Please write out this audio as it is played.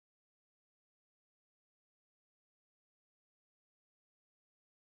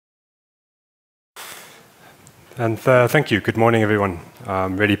And thank you. Good morning, everyone.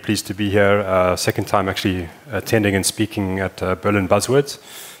 I'm really pleased to be here. Second time actually attending and speaking at Berlin Buzzwords.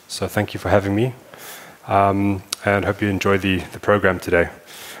 So thank you for having me. And hope you enjoy the program today.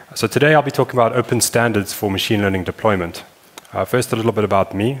 So today I'll be talking about open standards for machine learning deployment. First, a little bit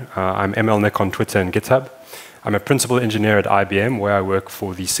about me. I'm MLNick on Twitter and GitHub. I'm a principal engineer at IBM, where I work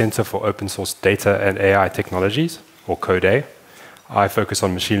for the Center for Open Source Data and AI Technologies, or CODE. I focus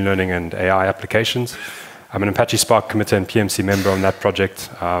on machine learning and AI applications. I'm an Apache Spark committer and PMC member on that project,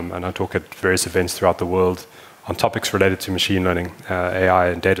 and I talk at various events throughout the world on topics related to machine learning, AI,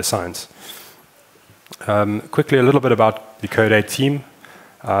 and data science. Quickly, a little bit about the CODE team.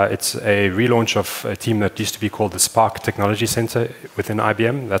 It's a relaunch of a team that used to be called the Spark Technology Center within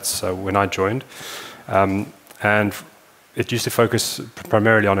IBM. That's when I joined. And it used to focus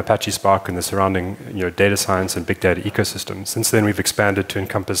primarily on Apache Spark and the surrounding data science and big data ecosystem. Since then, we've expanded to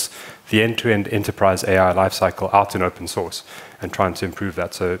encompass the end-to-end enterprise AI lifecycle out in open source and trying to improve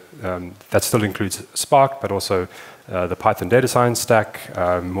that. So that still includes Spark, but also the Python data science stack,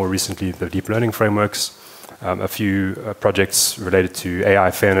 more recently the deep learning frameworks, a few projects related to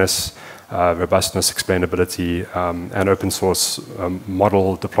AI fairness, robustness, explainability, and open source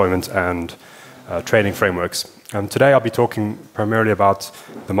model deployment and training frameworks. Today I'll be talking primarily about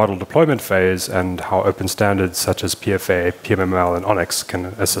the model deployment phase and how open standards such as PFA, PMML, and ONNX can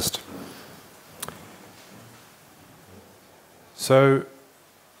assist. So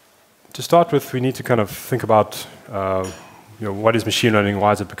to start with, we need to kind of think about what is machine learning, why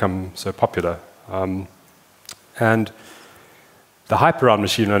has it become so popular? And the hype around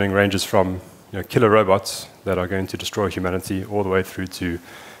machine learning ranges from killer robots that are going to destroy humanity all the way through to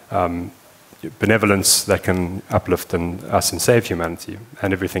benevolence that can uplift us and save humanity,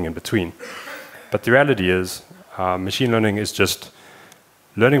 and everything in between. But the reality is, machine learning is just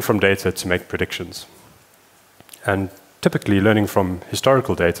learning from data to make predictions. And typically learning from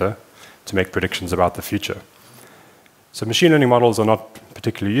historical data to make predictions about the future. So machine learning models are not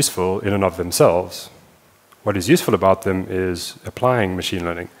particularly useful in and of themselves. What is useful about them is applying machine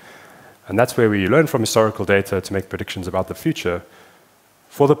learning. And that's where we learn from historical data to make predictions about the future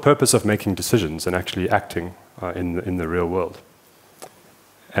for the purpose of making decisions and actually acting in the real world.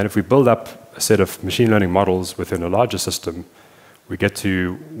 And if we build up a set of machine learning models within a larger system, we get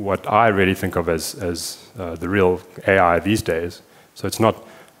to what I really think of as the real AI these days. So it's not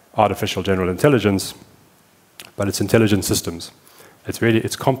artificial general intelligence, but it's intelligent systems.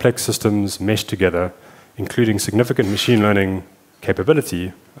 It's complex systems meshed together, including significant machine learning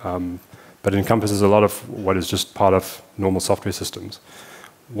capability, but it encompasses a lot of what is just part of normal software systems.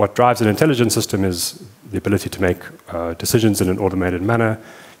 What drives an intelligent system is the ability to make decisions in an automated manner,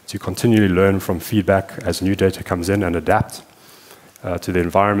 to continually learn from feedback as new data comes in and adapt to the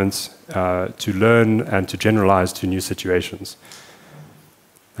environments, to learn and to generalize to new situations.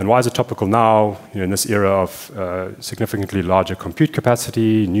 And why is it topical now, in this era of significantly larger compute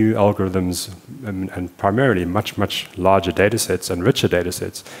capacity, new algorithms, and primarily much, much larger data sets and richer data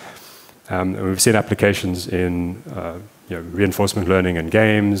sets? And we've seen applications in reinforcement learning in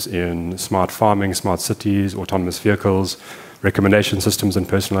games, in smart farming, smart cities, autonomous vehicles, recommendation systems and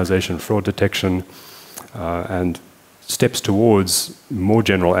personalization, fraud detection, and steps towards more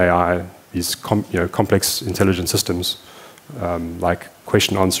general AI, these complex intelligent systems, like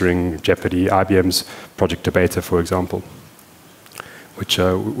question answering, Jeopardy, IBM's Project Debater, for example, which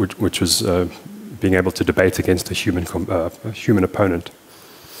was being able to debate against a human opponent.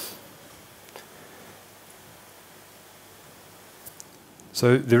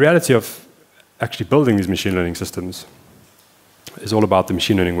 So the reality of actually building these machine learning systems is all about the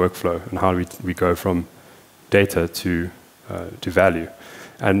machine learning workflow and how we go from data to value.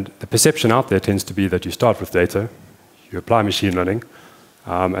 And the perception out there tends to be that you start with data, you apply machine learning,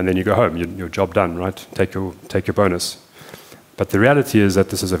 and then you go home, your job done, right? Take your bonus. But the reality is that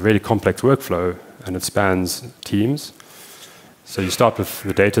this is a really complex workflow, and it spans teams. So you start with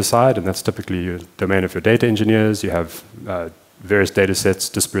the data side, and that's typically your domain of your data engineers. You have various data sets,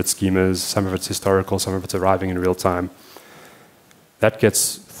 disparate schemas, some of it's historical, some of it's arriving in real time. That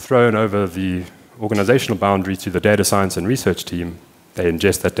gets thrown over the organizational boundary to the data science and research team. They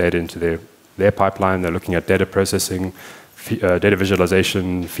ingest that data into their pipeline. They're looking at data processing, data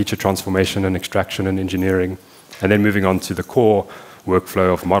visualization, feature transformation and extraction and engineering, and then moving on to the core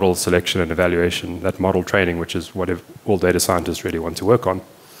workflow of model selection and evaluation, that model training, which is what all data scientists really want to work on.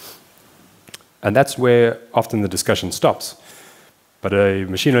 And that's where often the discussion stops. But a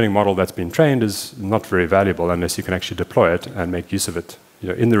machine learning model that's been trained is not very valuable unless you can actually deploy it and make use of it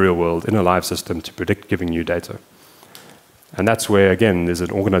in the real world, in a live system, to predict giving you data. And that's where, again, there's an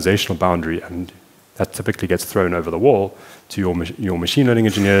organizational boundary, and that typically gets thrown over the wall to your machine learning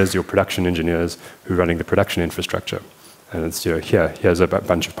engineers, your production engineers who are running the production infrastructure. And it's, here's a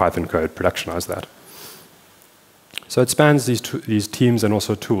bunch of Python code, productionize that. So it spans these teams and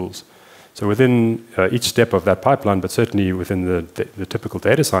also tools. So within each step of that pipeline, but certainly within the typical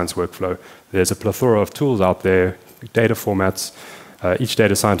data science workflow, there's a plethora of tools out there, data formats. Each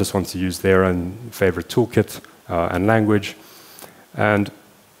data scientist wants to use their own favorite toolkit and language. And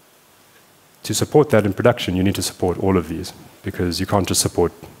to support that in production, you need to support all of these, because you can't just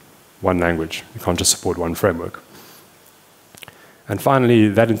support one language. You can't just support one framework. And finally,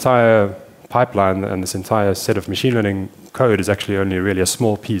 that entire pipeline and this entire set of machine learning code is actually only really a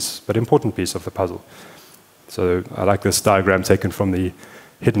small piece, but important piece of the puzzle. So I like this diagram taken from the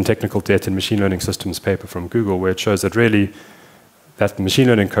Hidden Technical Debt in Machine Learning Systems paper from Google, where it shows that really that machine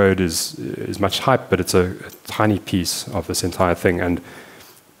learning code is much hype, but it's a tiny piece of this entire thing. And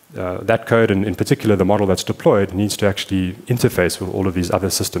that code, and in particular the model that's deployed, needs to actually interface with all of these other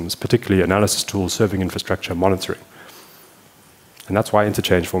systems, particularly analysis tools, serving infrastructure, monitoring. And that's why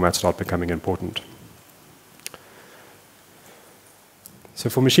interchange formats start becoming important. So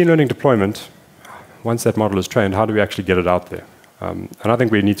for machine learning deployment, once that model is trained, how do we actually get it out there? And I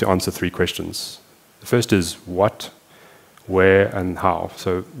think we need to answer 3 questions. The first is what, where, and how.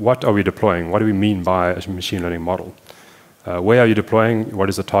 So what are we deploying? What do we mean by a machine learning model? Where are you deploying? What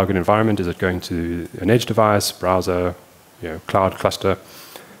is the target environment? Is it going to an edge device, browser, cloud cluster,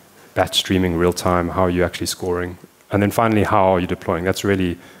 batch streaming, real time? How are you actually scoring? And then finally, how are you deploying? That's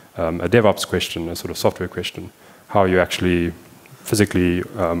really a DevOps question, a sort of software question. How are you actually physically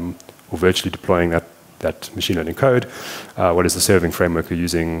or virtually deploying that machine learning code? What is the serving framework you're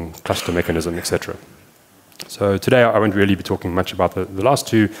using, cluster mechanism, etc. So today I won't really be talking much about the last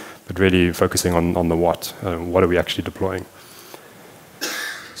 2, but really focusing on the what. What are we actually deploying?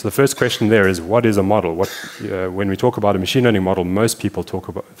 So the first question there is, what is a model? When we talk about a machine learning model, most people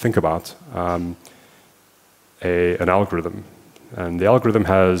think about an algorithm. And the algorithm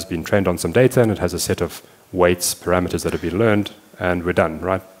has been trained on some data, and it has a set of weights, parameters that have been learned, and we're done,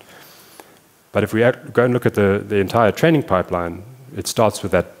 right? But if we go and look at the entire training pipeline, it starts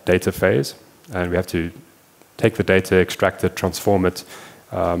with that data phase, and we have to take the data, extract it, transform it.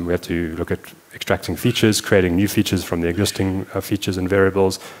 We have to look at extracting features, creating new features from the existing features and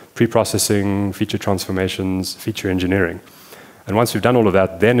variables, pre-processing, feature transformations, feature engineering. And once we've done all of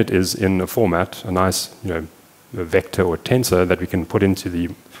that, then it is in a format, a nice a vector or tensor that we can put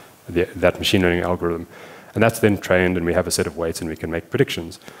into that machine learning algorithm. And that's then trained, and we have a set of weights, and we can make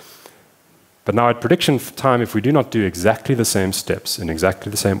predictions. But now at prediction time, if we do not do exactly the same steps in exactly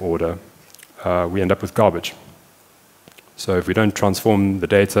the same order, we end up with garbage. So if we don't transform the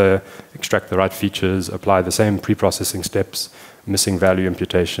data, extract the right features, apply the same pre-processing steps, missing value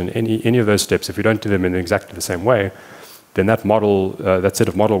imputation, any of those steps, if we don't do them in exactly the same way, then that model, that set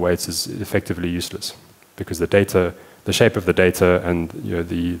of model weights is effectively useless, because the data, the shape of the data, and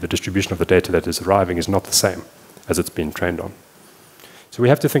the distribution of the data that is arriving is not the same as it's been trained on. So we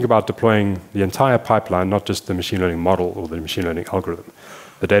have to think about deploying the entire pipeline, not just the machine learning model or the machine learning algorithm.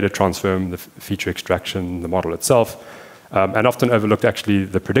 The data transform, the feature extraction, the model itself, and often overlooked actually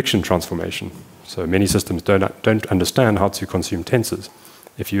the prediction transformation. So many systems don't understand how to consume tensors.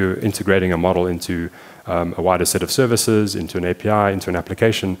 If you're integrating a model into a wider set of services, into an API, into an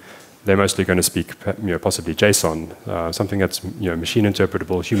application, they're mostly going to speak possibly JSON, something that's machine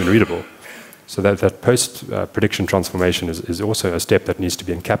interpretable, human readable. So that post-prediction transformation is also a step that needs to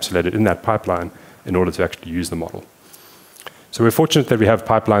be encapsulated in that pipeline in order to actually use the model. So we're fortunate that we have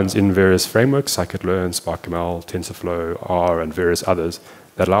pipelines in various frameworks, scikit-learn, SparkML, TensorFlow, R, and various others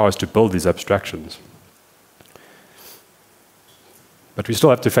that allow us to build these abstractions. But we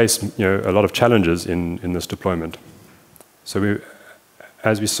still have to face a lot of challenges in this deployment. So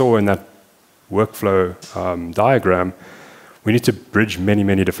as we saw in that workflow diagram, we need to bridge many,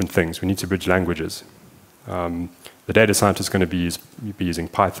 many different things. We need to bridge languages. The data scientist is going to be using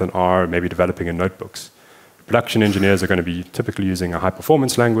Python, R, maybe developing in notebooks. Production engineers are going to be typically using a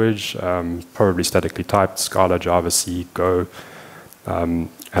high-performance language, probably statically typed, Scala, Java, C, Go, and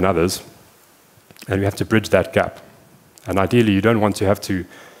others. And we have to bridge that gap. And ideally, you don't want to have to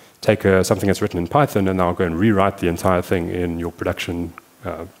take something that's written in Python and now go and rewrite the entire thing in your production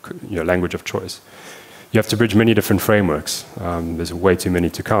language of choice. You have to bridge many different frameworks. There's way too many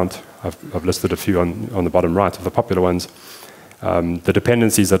to count. I've listed a few on the bottom right of the popular ones. The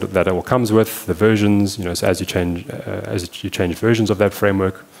dependencies that it all comes with, the versions. So as you change versions of that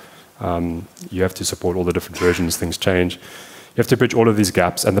framework, you have to support all the different versions. Things change. You have to bridge all of these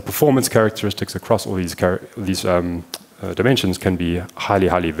gaps, and the performance characteristics across all these dimensions can be highly,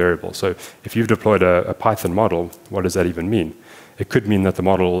 highly variable. So if you've deployed a Python model, what does that even mean? It could mean that the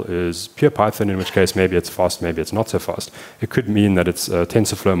model is pure Python, in which case maybe it's fast, maybe it's not so fast. It could mean that it's a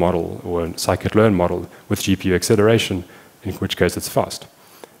TensorFlow model or a scikit-learn model with GPU acceleration, in which case it's fast.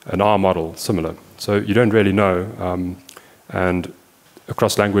 An R model, similar. So you don't really know. And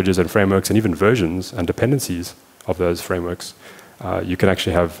across languages and frameworks and even versions and dependencies of those frameworks, you can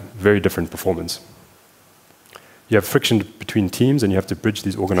actually have very different performance. You have friction between teams, and you have to bridge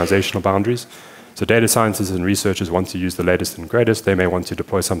these organizational boundaries. So data scientists and researchers want to use the latest and greatest. They may want to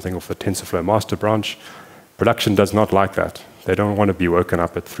deploy something off the TensorFlow master branch. Production does not like that. They don't want to be woken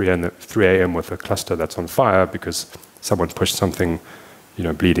up at 3 a.m. with a cluster that's on fire because someone pushed something,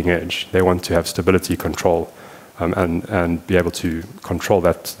 bleeding edge. They want to have stability control and be able to control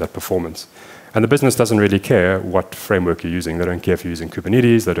that performance. And the business doesn't really care what framework you're using. They don't care if you're using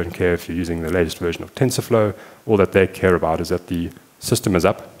Kubernetes. They don't care if you're using the latest version of TensorFlow. All that they care about is that the system is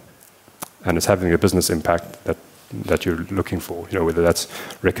up and it's having a business impact that you're looking for, whether that's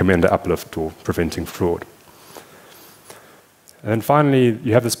recommender uplift or preventing fraud. And then finally,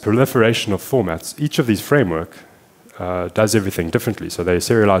 you have this proliferation of formats. Each of these frameworks does everything differently. So they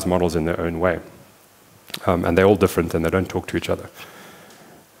serialize models in their own way. And they're all different and they don't talk to each other.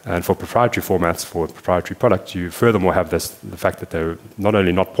 And for proprietary formats, for proprietary products, you furthermore have the fact that they're not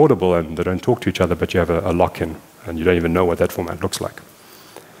only not portable and they don't talk to each other, but you have a lock-in, and you don't even know what that format looks like.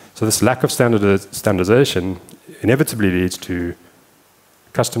 So this lack of standardization inevitably leads to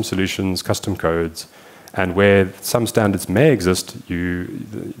custom solutions, custom codes, and where some standards may exist,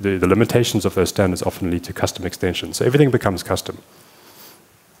 the limitations of those standards often lead to custom extensions. So everything becomes custom.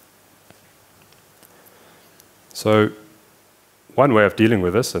 So one way of dealing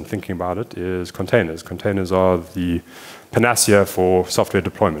with this and thinking about it is containers. Containers are the panacea for software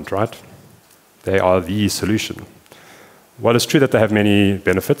deployment, right? They are the solution. Well, it's true that they have many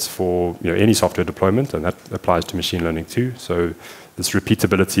benefits for any software deployment, and that applies to machine learning too. So this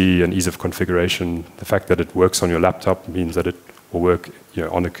repeatability and ease of configuration, the fact that it works on your laptop means that it will work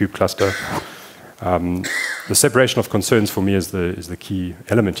on a kube cluster. The separation of concerns for me is the key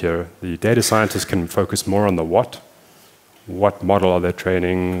element here. The data scientists can focus more on the what. What model are they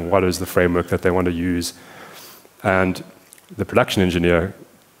training? What is the framework that they want to use? And the production engineer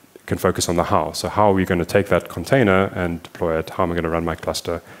can focus on the how. So how are we going to take that container and deploy it? How am I going to run my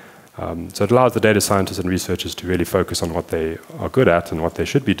cluster? So it allows the data scientists and researchers to really focus on what they are good at and what they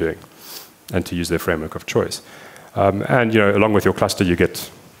should be doing, and to use their framework of choice. And along with your cluster, you get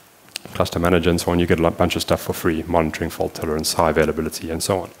cluster manager and so on. You get a bunch of stuff for free: monitoring, fault tolerance, high availability, and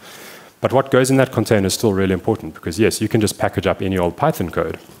so on. But what goes in that container is still really important, because yes, you can just package up any old Python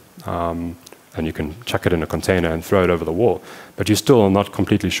code, and you can chuck it in a container and throw it over the wall. But you're still not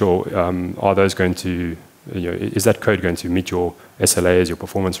completely sure, are those going to, is that code going to meet your SLAs, your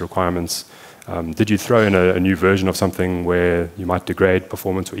performance requirements? Did you throw in a new version of something where you might degrade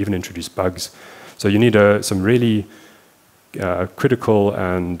performance or even introduce bugs? So you need some really critical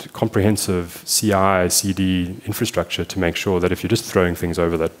and comprehensive CI, CD infrastructure to make sure that if you're just throwing things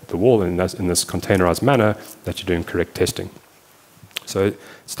over the wall in this containerized manner, that you're doing correct testing. So it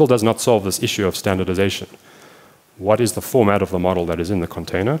still does not solve this issue of standardization. What is the format of the model that is in the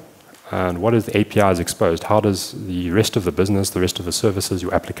container? And what is the APIs exposed? How does the rest of the business, the rest of the services,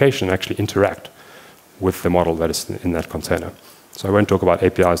 your application actually interact with the model that is in that container? So I won't talk about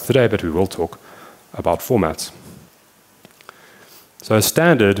APIs today, but we will talk about formats. So a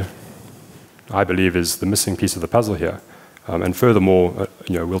standard, I believe, is the missing piece of the puzzle here. And furthermore,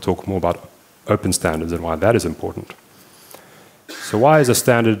 we'll talk more about open standards and why that is important. So why is a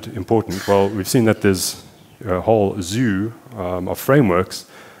standard important? Well, we've seen that there's a whole zoo of frameworks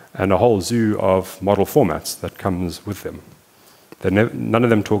and a whole zoo of model formats that comes with them. None of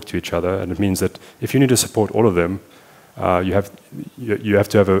them talk to each other, and it means that if you need to support all of them, you have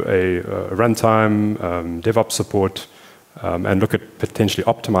to have a runtime, DevOps support, and look at potentially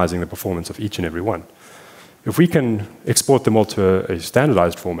optimizing the performance of each and every one. If we can export them all to a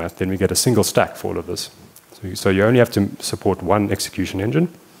standardized format, then we get a single stack for all of this. So you only have to support one execution engine.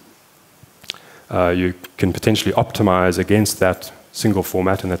 You can potentially optimize against that single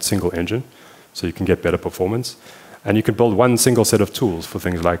format and that single engine, so you can get better performance. And you can build one single set of tools for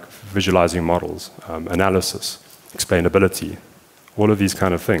things like visualizing models, analysis, explainability, all of these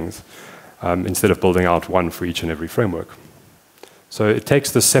kind of things, instead of building out one for each and every framework. So it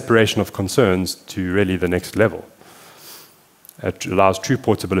takes the separation of concerns to really the next level. It allows true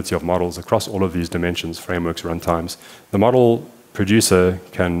portability of models across all of these dimensions, frameworks, runtimes. The model producer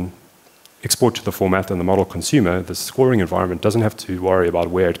can export to the format, and the model consumer, the scoring environment, doesn't have to worry about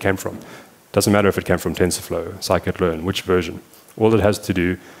where it came from. Doesn't matter if it came from TensorFlow, scikit-learn, which version. All it has to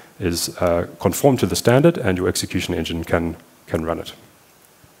do is conform to the standard, and your execution engine can run it.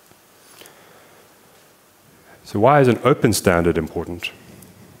 So why is an open standard important?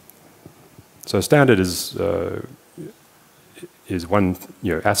 So a standard is one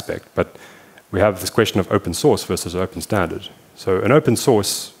aspect, but we have this question of open source versus open standard. So an open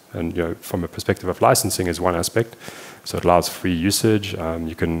source, and from a perspective of licensing, is one aspect. So it allows free usage.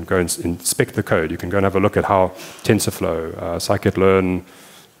 You can go and inspect the code. You can go and have a look at how TensorFlow, scikit-learn,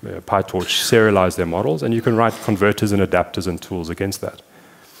 PyTorch serialize their models, and you can write converters and adapters and tools against that.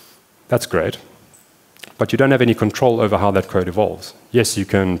 That's great. But you don't have any control over how that code evolves. Yes, you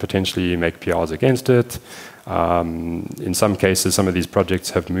can potentially make PRs against it. In some cases, some of these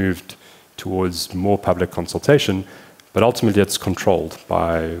projects have moved towards more public consultation, but ultimately it's controlled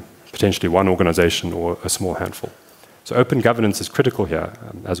by potentially one organization or a small handful. So open governance is critical here,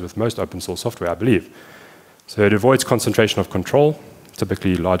 as with most open source software, I believe. So it avoids concentration of control,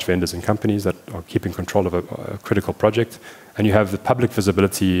 typically large vendors and companies that are keeping control of a critical project. And you have the public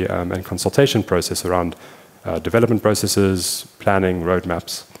visibility and consultation process around development processes, planning,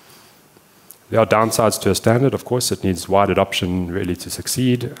 roadmaps. There are downsides to a standard, of course. It needs wide adoption really to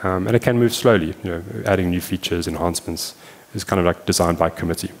succeed, and it can move slowly. Adding new features, enhancements is kind of like designed by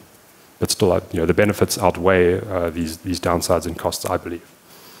committee. But still, the benefits outweigh these downsides and costs, I believe.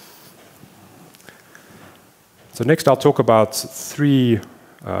 So next, I'll talk about three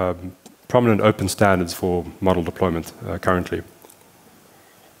prominent open standards for model deployment currently.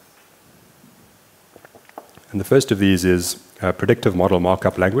 And the first of these is Predictive Model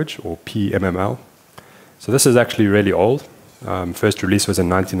Markup Language, or PMML. So this is actually really old. First release was in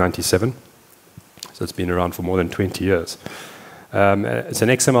 1997. So it's been around for more than 20 years. It's an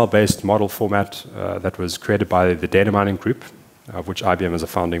XML-based model format that was created by the data mining group, of which IBM is a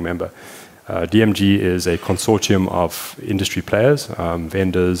founding member. DMG is a consortium of industry players,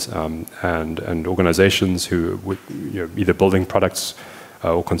 vendors, and organizations who would either building products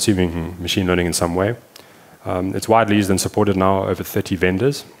or consuming machine learning in some way. It's widely used and supported now, over 30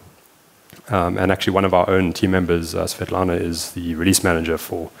 vendors. And actually one of our own team members, Svetlana, is the release manager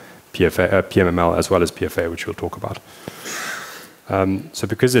for PMML as well as PFA, which we'll talk about. So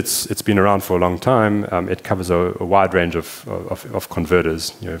because it's been around for a long time, it covers a wide range of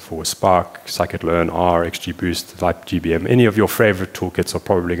converters, for Spark, scikit-learn, R, XGBoost, LightGBM. Any of your favorite toolkits are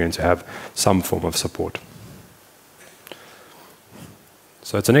probably going to have some form of support.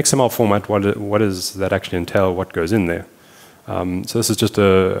 So it's an XML format. What does that actually entail? What goes in there? So this is just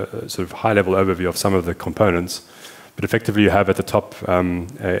a sort of high-level overview of some of the components. But effectively, you have at the top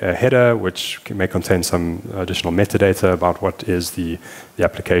a header, which may contain some additional metadata about what is the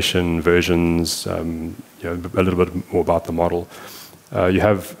application, versions, a little bit more about the model. You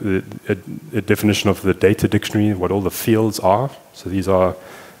have a definition of the data dictionary, what all the fields are. So these are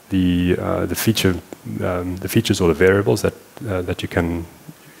the features or the variables that you can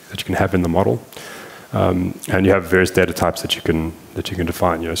have in the model. And you have various data types that you can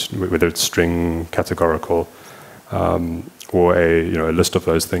define, whether it's string, categorical, or a list of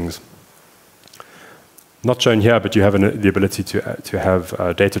those things. Not shown here, but you have the ability to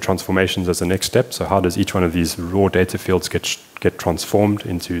have data transformations as the next step. So how does each one of these raw data fields get transformed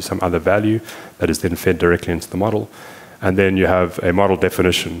into some other value that is then fed directly into the model? And then you have a model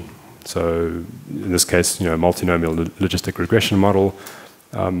definition. So in this case, a multinomial logistic regression model.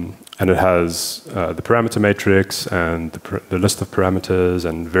 And it has the parameter matrix and the list of parameters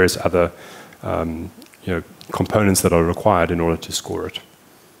and various other components that are required in order to score it.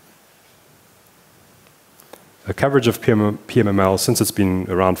 The coverage of PMML, since it's been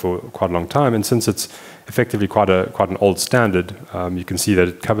around for quite a long time, and since it's effectively quite an old standard, you can see that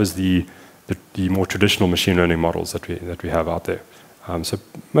it covers the more traditional machine learning models that we have out there. So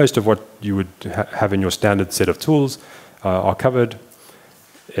most of what you would have in your standard set of tools are covered,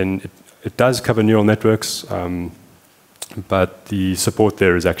 and it does cover neural networks. But the support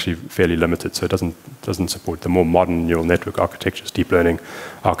there is actually fairly limited, so it doesn't support the more modern neural network architectures, deep learning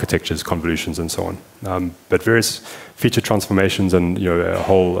architectures, convolutions, and so on. But various feature transformations and a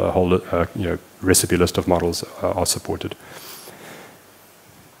whole recipe list of models are supported.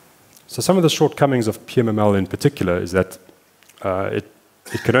 So some of the shortcomings of PMML in particular is that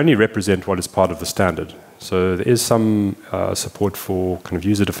it can only represent what is part of the standard. So there is some support for kind of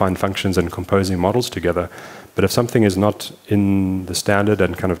user-defined functions and composing models together. But if something is not in the standard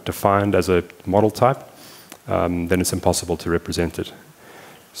and kind of defined as a model type, then it's impossible to represent it.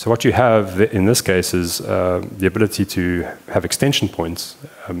 So what you have in this case is the ability to have extension points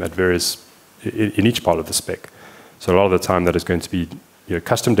at various in each part of the spec. So a lot of the time that is going to be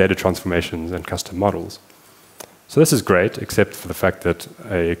custom data transformations and custom models. So this is great, except for the fact that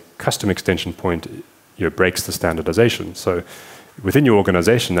a custom extension point breaks the standardization. So within your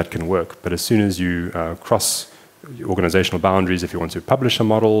organization, that can work. But as soon as you cross organizational boundaries, if you want to publish a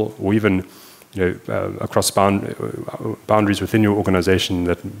model, or even across boundaries within your organization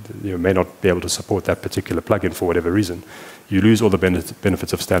that may not be able to support that particular plugin for whatever reason, you lose all the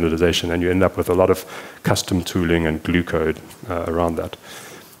benefits of standardization, and you end up with a lot of custom tooling and glue code around that.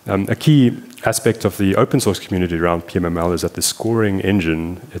 A key aspect of the open source community around PMML is that the scoring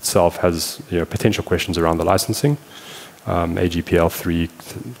engine itself has potential questions around the licensing,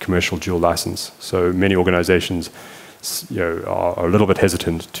 AGPL3 commercial dual license. So many organizations are a little bit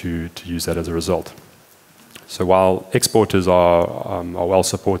hesitant to use that as a result. So while exporters are well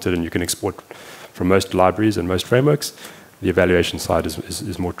supported and you can export from most libraries and most frameworks, the evaluation side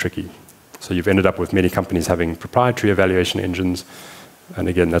is more tricky. So you've ended up with many companies having proprietary evaluation engines. And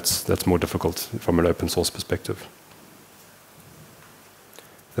again, that's more difficult from an open source perspective.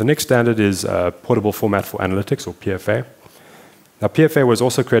 The next standard is Portable Format for Analytics, or PFA. Now, PFA was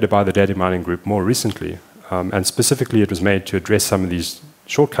also created by the data mining group more recently, and specifically it was made to address some of these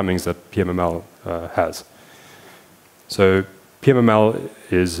shortcomings that PMML has. So PMML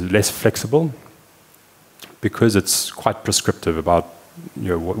is less flexible because it's quite prescriptive about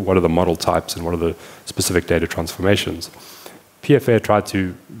what are the model types and what are the specific data transformations. PFA tried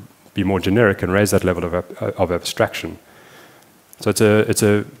to be more generic and raise that level of abstraction. So it's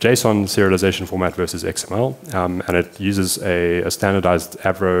a JSON serialization format versus XML, and it uses a standardized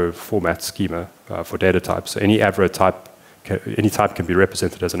Avro format schema for data types. So any Avro type, any type can be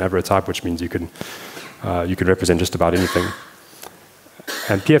represented as an Avro type, which means you can represent just about anything.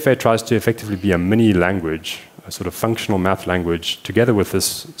 And PFA tries to effectively be a mini language, a sort of functional math language, together with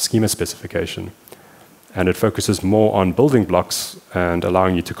this schema specification. And it focuses more on building blocks and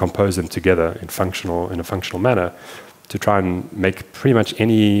allowing you to compose them together in a functional manner to try and make pretty much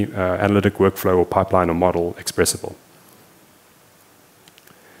any analytic workflow or pipeline or model expressible.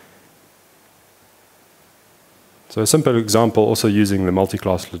 So a simple example, also using the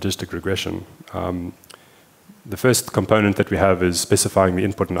multi-class logistic regression. The first component that we have is specifying the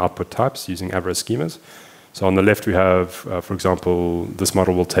input and output types using Avro schemas. So on the left we have, for example, this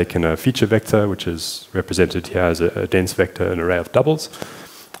model will take in a feature vector, which is represented here as a dense vector, an array of doubles.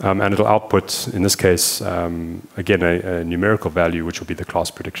 And it'll output, in this case, again, a numerical value, which will be the class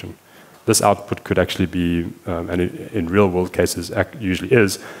prediction. This output could actually be, and in real-world cases usually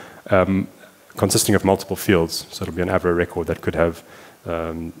is, consisting of multiple fields. So it'll be an Avro record that could have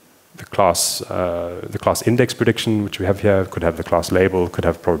the class index prediction, which we have here, could have the class label, could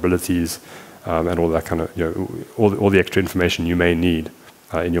have probabilities, and all that kind of, all the extra information you may need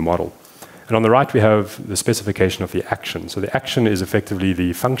in your model. And on the right, we have the specification of the action. So the action is effectively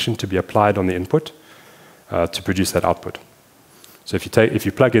the function to be applied on the input to produce that output. So if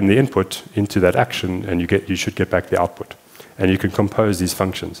you plug in the input into that action, and you should get back the output. And you can compose these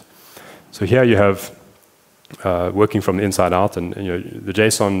functions. So here you have working from the inside out, and the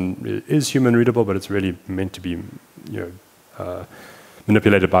JSON is human readable, but it's really meant to be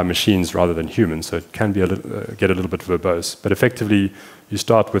manipulated by machines rather than humans, so it can be get a little bit verbose. But effectively, you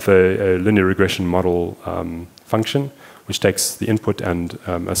start with a linear regression model function, which takes the input and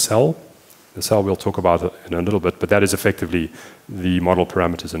a cell. The cell we'll talk about in a little bit, but that is effectively the model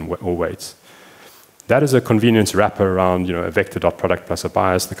parameters or weights. That is a convenience wrapper around a vector.product plus a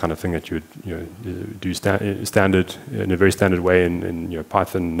bias, the kind of thing that you would do standard in a very standard way in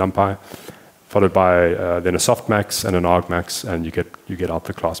Python, NumPy, followed by then a softmax and an argmax, and you get out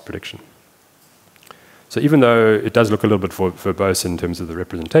the class prediction. So even though it does look a little bit verbose in terms of the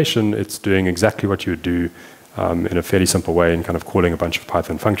representation, it's doing exactly what you would do in a fairly simple way in kind of calling a bunch of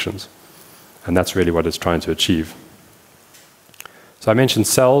Python functions. And that's really what it's trying to achieve. So I mentioned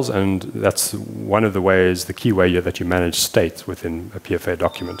cells, and that's one of the ways, the key way that you manage state within a PFA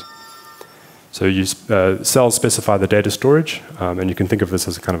document. So cells specify the data storage, and you can think of this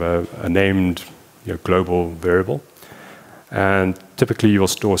as a kind of a named global variable. And typically you will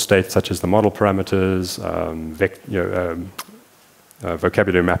store states such as the model parameters,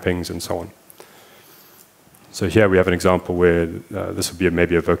 vocabulary mappings, and so on. So here we have an example where this would be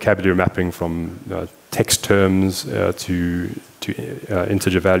maybe a vocabulary mapping from text terms to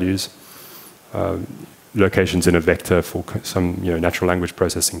integer values, locations in a vector for some natural language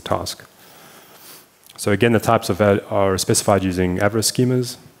processing task. So again, the types are specified using Avro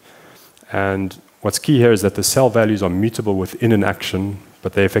schemas. And what's key here is that the cell values are mutable within an action,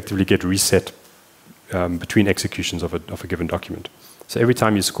 but they effectively get reset between executions of a given document. So every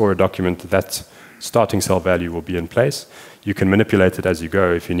time you score a document, that starting cell value will be in place. You can manipulate it as you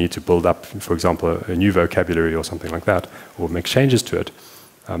go if you need to build up, for example, a new vocabulary or something like that, or make changes to it.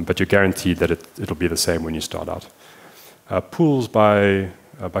 But you're guaranteed that it'll be the same when you start out. Pools, by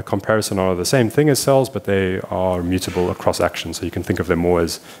comparison, are the same thing as cells, but they are mutable across actions. So you can think of them more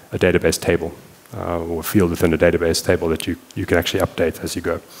as a database table, or a field within a database table that you can actually update as you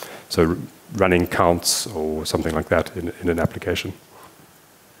go. So running counts or something like that in an application.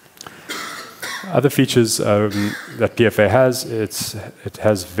 Other features that PFA has, it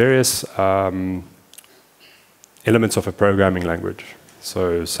has various elements of a programming language.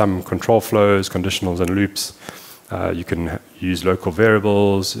 So some control flows, conditionals, and loops. You can use local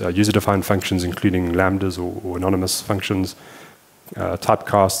variables, user-defined functions, including lambdas or anonymous functions,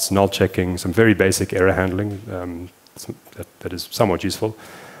 typecasts, null checking, some very basic error handling that is somewhat useful.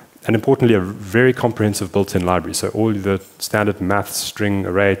 And importantly, a very comprehensive built-in library. So all the standard math, string,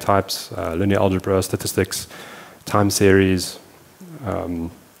 array types, linear algebra, statistics, time series,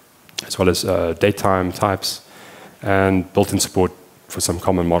 as well as datetime types, and built-in support for some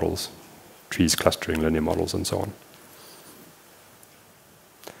common models, trees, clustering, linear models, and so on.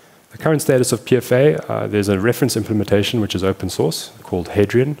 The current status of PFA, there's a reference implementation which is open source called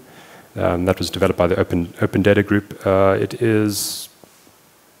Hadrian. That was developed by the Open Data Group.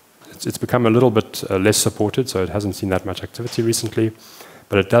 It's become a little bit less supported, so it hasn't seen that much activity recently.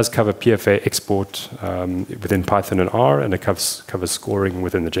 But it does cover PFA export within Python and R, and it covers scoring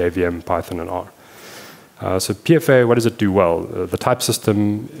within the JVM, Python, and R. So PFA, what does it do well? The type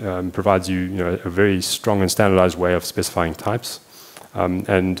system provides you, a very strong and standardized way of specifying types.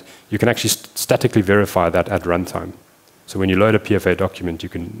 And you can actually statically verify that at runtime. So when you load a PFA document, you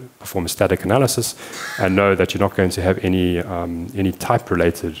can perform a static analysis and know that you're not going to have any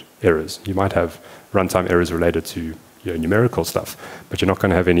type-related errors. You might have runtime errors related to numerical stuff, but you're not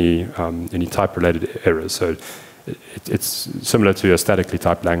going to have any type-related errors. So it's similar to a statically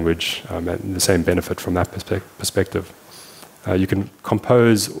typed language, and the same benefit from that perspective. You can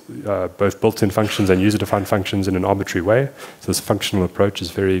compose both built-in functions and user-defined functions in an arbitrary way. So this functional approach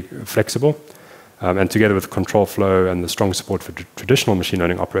is very flexible. And together with control flow and the strong support for traditional machine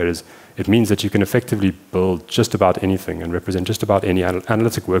learning operators, it means that you can effectively build just about anything and represent just about any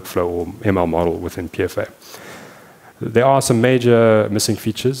analytic workflow or ML model within PFA. There are some major missing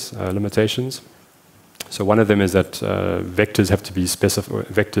features, limitations. So one of them is that vectors have to be specified,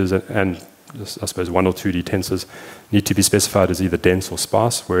 vectors and I suppose 1 or 2D tensors need to be specified as either dense or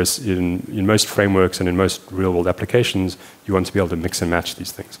sparse, whereas in most frameworks and in most real-world applications, you want to be able to mix and match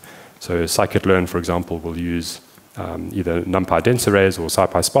these things. So scikit-learn, for example, will use either NumPy dense arrays or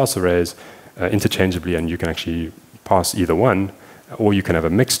SciPy sparse arrays interchangeably, and you can actually pass either one, or you can have a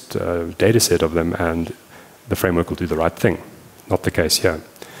mixed data set of them, and the framework will do the right thing. Not the case here.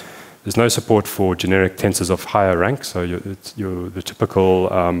 There's no support for generic tensors of higher rank, so the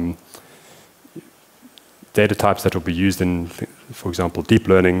typical data types that will be used in, for example, deep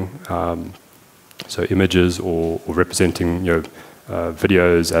learning, so images or representing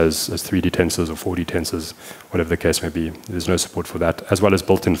videos as 3D tensors or 4D tensors, whatever the case may be. There's no support for that, as well as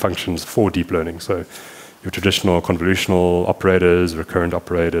built-in functions for deep learning. So your traditional convolutional operators, recurrent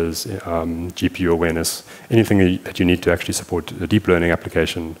operators, GPU awareness, anything that you need to actually support a deep learning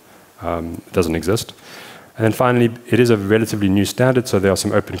application doesn't exist. And then finally, it is a relatively new standard, so there are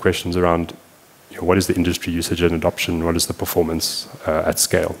some open questions around what is the industry usage and adoption, what is the performance at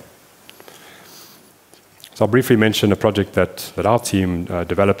scale. So I'll briefly mention a project that our team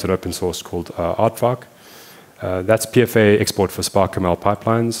developed in open source called Aardvark. That's PFA export for SparkML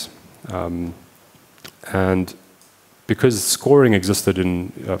pipelines. And because scoring existed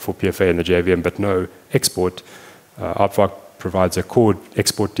for PFA in the JVM, but no export, Aardvark provides a core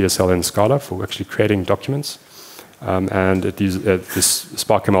export DSL in Scala for actually creating documents. And this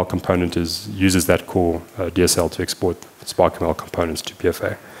SparkML component uses that core DSL to export SparkML components to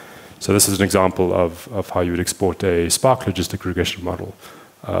PFA. So this is an example of how you would export a Spark logistic regression model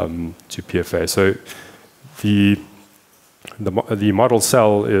to PFA. So the model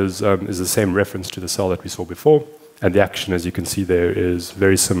cell is the same reference to the cell that we saw before, and the action, as you can see there, is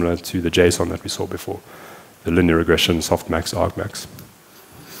very similar to the JSON that we saw before, the linear regression, softmax, argmax.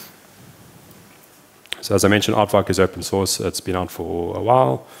 So as I mentioned, Aardvark is open source. It's been out for a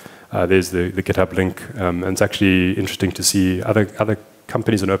while. There's the GitHub link, and it's actually interesting to see other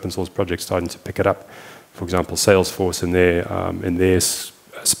companies and open source projects starting to pick it up. For example, Salesforce in their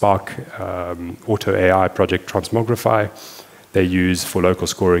Spark Auto AI project Transmogrify, they use for local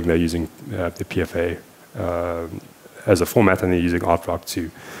scoring, they're using the PFA as a format, and they're using Aardvark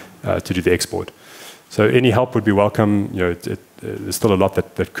to do the export. So any help would be welcome. there's still a lot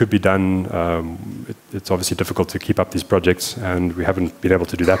that could be done. It's obviously difficult to keep up these projects, and we haven't been able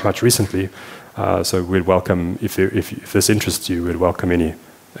to do that much recently. So we'd welcome, if this interests you, we'd welcome any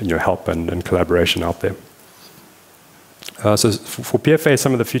help and collaboration out there. So for PFA,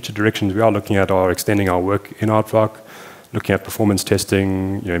 some of the future directions we are looking at are extending our work in Aardvark, looking at performance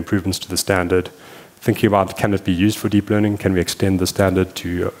testing, improvements to the standard, thinking about can it be used for deep learning, can we extend the standard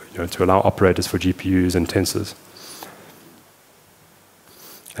to allow operators for GPUs and tensors.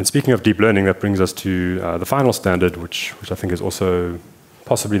 And speaking of deep learning, that brings us to the final standard, which I think is also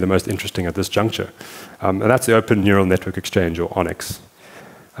possibly the most interesting at this juncture. And that's the Open Neural Network Exchange, or ONNX.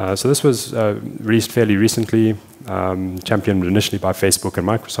 So this was released fairly recently, championed initially by Facebook and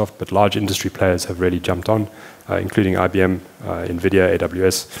Microsoft, but large industry players have really jumped on, including IBM, NVIDIA,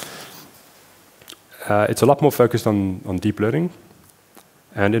 AWS. It's a lot more focused on deep learning.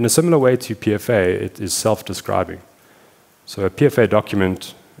 And in a similar way to PFA, it is self-describing. So a PFA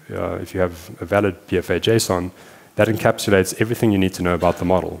document, if you have a valid PFA JSON, that encapsulates everything you need to know about the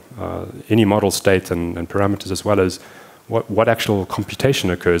model, any model state and parameters, as well as what actual computation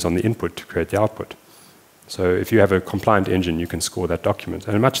occurs on the input to create the output. So if you have a compliant engine, you can score that document.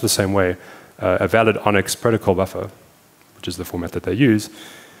 And in much the same way, a valid ONNX protocol buffer, which is the format that they use,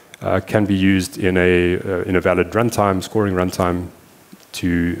 can be used in a valid runtime, scoring runtime,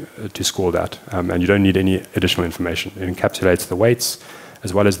 to score that. And you don't need any additional information. It encapsulates the weights,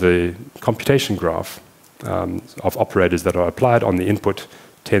 as well as the computation graph of operators that are applied on the input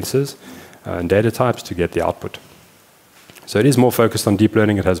tensors and data types to get the output. So it is more focused on deep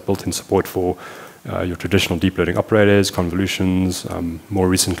learning. It has built-in support for your traditional deep learning operators, convolutions, more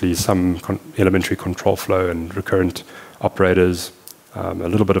recently some elementary control flow and recurrent operators, a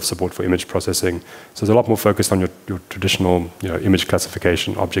little bit of support for image processing. So there's a lot more focused on your traditional image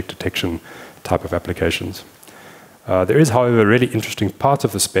classification, object detection type of applications. There is, however, a really interesting part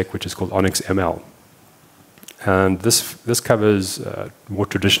of the spec which is called ONNX ML. And this covers more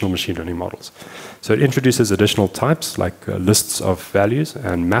traditional machine learning models. So it introduces additional types like lists of values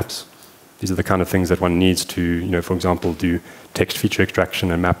and maps. These are the kind of things that one needs to, for example, do text feature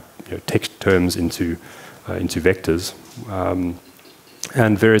extraction and map text terms into vectors,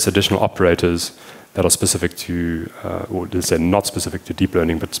 and various additional operators that are specific to, or let's say not specific to deep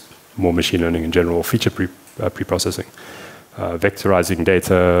learning, but more machine learning in general, feature pre-processing. Vectorizing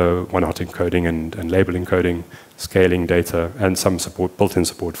data, one-hot encoding and label encoding, scaling data, and some support, built-in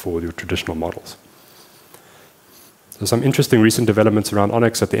support for your traditional models. So some interesting recent developments around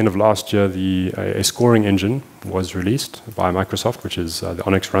ONNX. At the end of last year, a scoring engine was released by Microsoft, which is the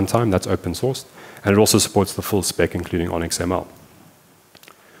ONNX runtime. That's open source, and it also supports the full spec, including ONNX ML.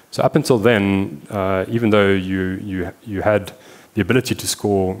 So up until then, even though you had the ability to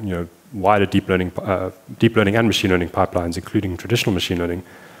score, wider deep learning and machine learning pipelines, including traditional machine learning,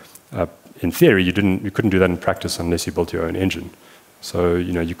 in theory, you couldn't do that in practice unless you built your own engine. So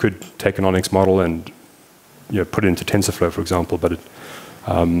you could take an ONNX model and put it into TensorFlow, for example, but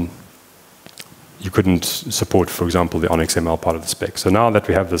you couldn't support, for example, the ONNX ML part of the spec. So now that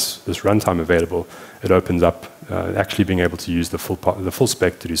we have this runtime available, it opens up actually being able to use the full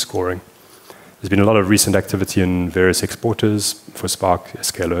spec to do scoring. There's been a lot of recent activity in various exporters for Spark,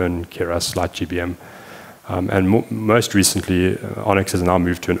 scikit-learn, Keras, LightGBM. And most recently, ONNX has now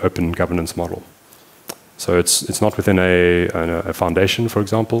moved to an open governance model. So it's not within a foundation, for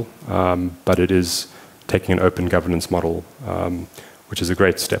example, but it is taking an open governance model, which is a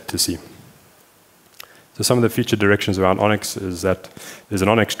great step to see. So some of the future directions around ONNX is that there's an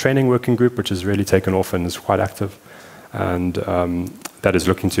ONNX training working group, which has really taken off and is quite active. And that is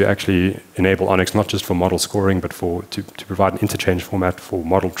looking to actually enable ONNX not just for model scoring, but to provide an interchange format for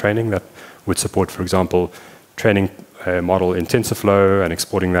model training that would support, for example, training a model in TensorFlow and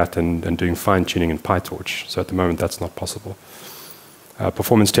exporting that and doing fine-tuning in PyTorch. So at the moment, that's not possible.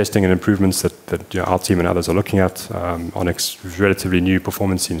 Performance testing and improvements that our team and others are looking at. ONNX is relatively new.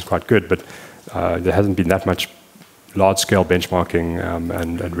 Performance seems quite good, but there hasn't been that much large-scale benchmarking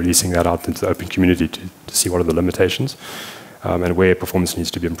and releasing that out into the open community to see what are the limitations and where performance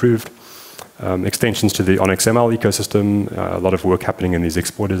needs to be improved. Extensions to the ONNX ML ecosystem, a lot of work happening in these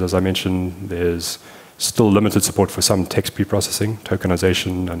exporters, as I mentioned. There's still limited support for some text pre-processing,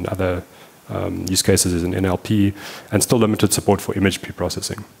 tokenization, and other use cases in NLP, and still limited support for image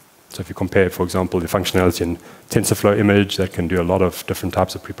pre-processing. So if you compare, for example, the functionality in TensorFlow image that can do a lot of different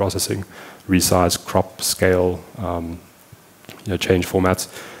types of pre-processing, resize, crop, scale, change formats.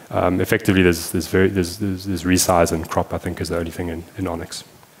 Effectively, there's resize and crop, I think, is the only thing in ONNX.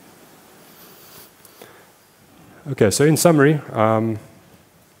 Okay, so in summary,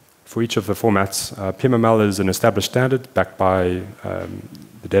 for each of the formats. PMML is an established standard backed by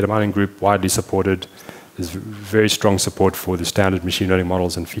the data mining group, widely supported. There's very strong support for the standard machine learning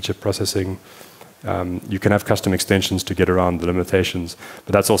models and feature processing. You can have custom extensions to get around the limitations,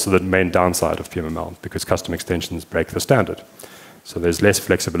 but that's also the main downside of PMML, because custom extensions break the standard. So there's less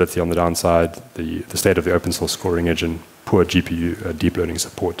flexibility on the downside, the state of the open source scoring engine, poor GPU deep learning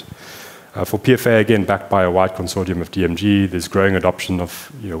support. For PFA, again, backed by a wide consortium of DMG, there's growing adoption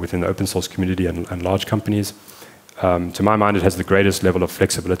of, within the open source community and large companies. To my mind, it has the greatest level of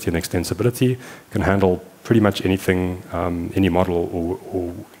flexibility and extensibility, can handle pretty much anything, any model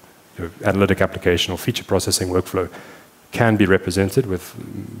or analytic application or feature processing workflow can be represented with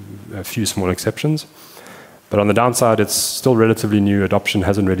a few small exceptions. But on the downside, it's still relatively new. Adoption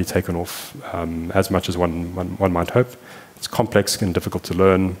hasn't really taken off as much as one might hope. It's complex and difficult to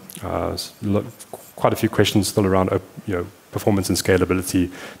learn. Quite a few questions still around performance and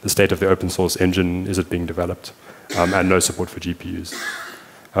scalability, the state of the open source engine, is it being developed, and no support for GPUs.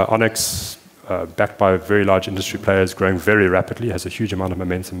 ONNX, backed by very large industry players, growing very rapidly, has a huge amount of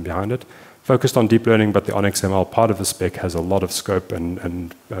momentum behind it. Focused on deep learning, but the ONNX ML part of the spec has a lot of scope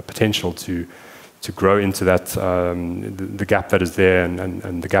and potential to grow into that, the gap that is there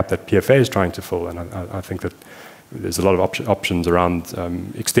and the gap that PFA is trying to fill. And I think that there's a lot of options around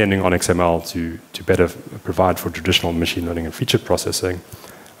extending ONNX ML to better provide for traditional machine learning and feature processing.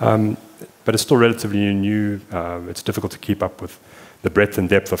 But it's still relatively new. It's difficult to keep up with the breadth and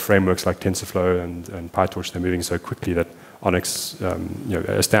depth of frameworks like TensorFlow and PyTorch. They're moving so quickly that ONNX,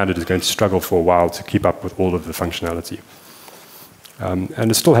 a standard, is going to struggle for a while to keep up with all of the functionality.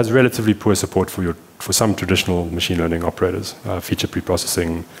 And it still has relatively poor support for some traditional machine learning operators, feature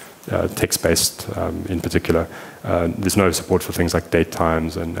preprocessing, text-based in particular. There's no support for things like date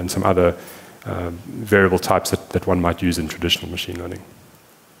times and some other variable types that one might use in traditional machine learning.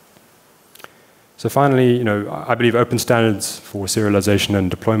 So finally, I believe open standards for serialization and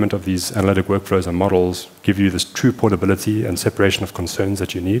deployment of these analytic workflows and models give you this true portability and separation of concerns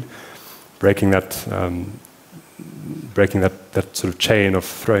that you need, breaking that sort of chain of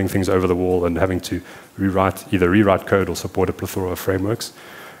throwing things over the wall and having to either rewrite code or support a plethora of frameworks,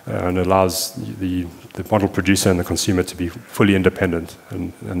 and allows the model producer and the consumer to be fully independent,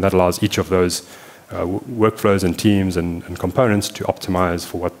 and that allows each of those workflows and teams and components to optimize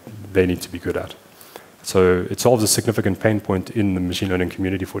for what they need to be good at. So it solves a significant pain point in the machine learning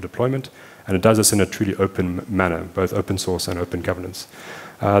community for deployment, and it does this in a truly open manner, both open source and open governance.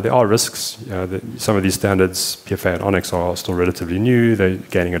 There are risks. Some of these standards, PFA and ONNX, are still relatively new. They're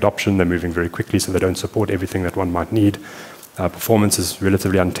gaining adoption. They're moving very quickly, so they don't support everything that one might need. Performance is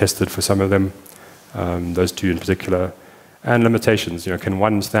relatively untested for some of them, those two in particular. And limitations. Can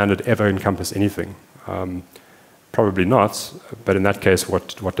one standard ever encompass anything? Probably not, but in that case,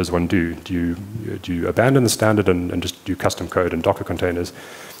 what does one do? Do you abandon the standard and just do custom code and Docker containers?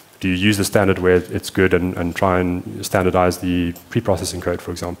 Do you use the standard where it's good and try and standardize the pre-processing code,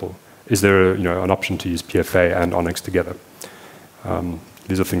 for example? Is there an option to use PFA and ONNX together?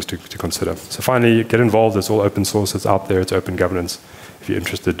 These are things to consider. So finally, get involved. It's all open source. It's out there. It's open governance. If you're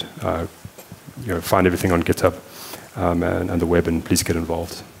interested, find everything on GitHub and the web, and please get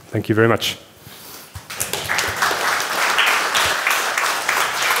involved. Thank you very much.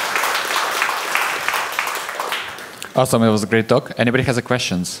 Awesome, it was a great talk. Anybody has any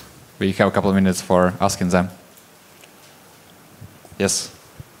questions? We have a couple of minutes for asking them. Yes?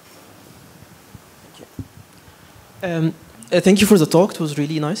 Thank you for the talk. It was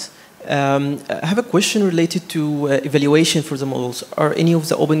really nice. I have a question related to evaluation for the models. Are any of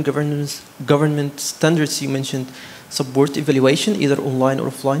the open government standards you mentioned support evaluation, either online or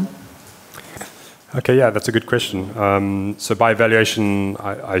offline? Okay, yeah, that's a good question. So by evaluation,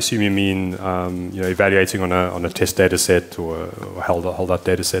 I assume you mean evaluating on a test data set or held out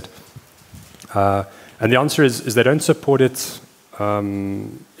data set. And the answer is they don't support it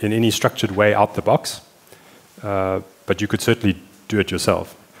in any structured way out the box, but you could certainly do it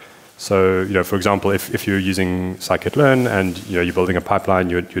yourself. So, for example, if you're using scikit-learn and you're building a pipeline,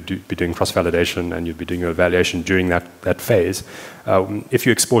 you'd be doing cross-validation and you'd be doing your evaluation during that phase. If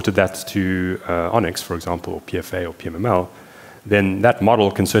you exported that to ONNX, for example, or PFA or PMML, then that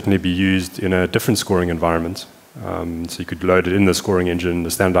model can certainly be used in a different scoring environment. So you could load it in the scoring engine, the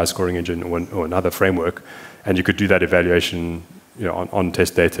standardized scoring engine, or another framework, and you could do that evaluation on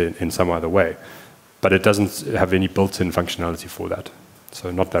test data in some other way. But it doesn't have any built-in functionality for that. So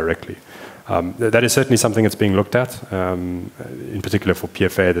not directly. That is certainly something that's being looked at. In particular for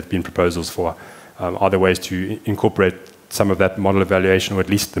PFA, there have been proposals for are there ways to incorporate some of that model evaluation, or at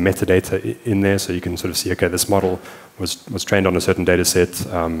least the metadata in there, so you can sort of see, okay, this model was trained on a certain data set,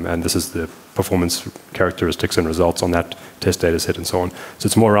 and this is the performance characteristics and results on that test data set, and so on. So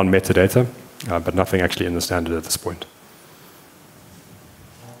it's more around metadata, but nothing actually in the standard at this point.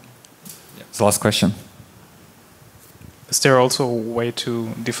 It's the last question. Is there also a way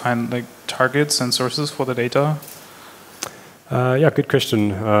to define like targets and sources for the data? Yeah, good question.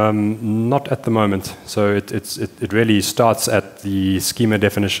 Not at the moment. So it really starts at the schema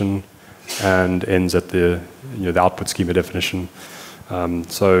definition and ends at the output schema definition.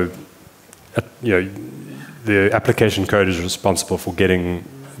 So the application code is responsible for getting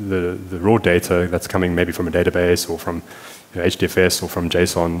the raw data that's coming maybe from a database or from HDFS or from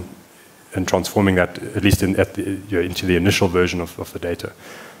JSON, and transforming that at least into the initial version of the data.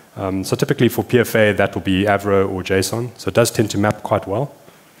 So typically for PFA, that will be Avro or JSON. So it does tend to map quite well.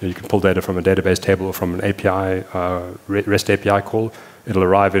 You can pull data from a database table or from an API, REST API call. It'll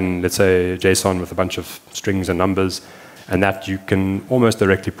arrive in, let's say, JSON with a bunch of strings and numbers, and that you can almost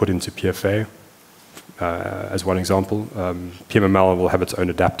directly put into PFA as one example. PMML will have its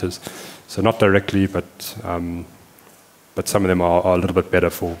own adapters. So not directly, but some of them are a little bit better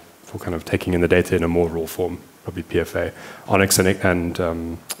for kind of taking in the data in a more raw form, probably PFA. ONNX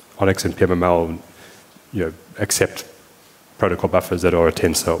and PMML accept protocol buffers that are a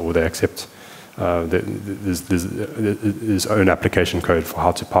tensor, or they accept there's own application code for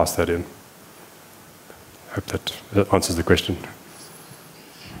how to pass that in. I hope that answers the question.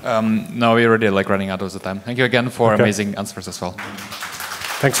 No, we're already running out of the time. Thank you again for amazing answers as well.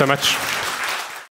 Thanks so much.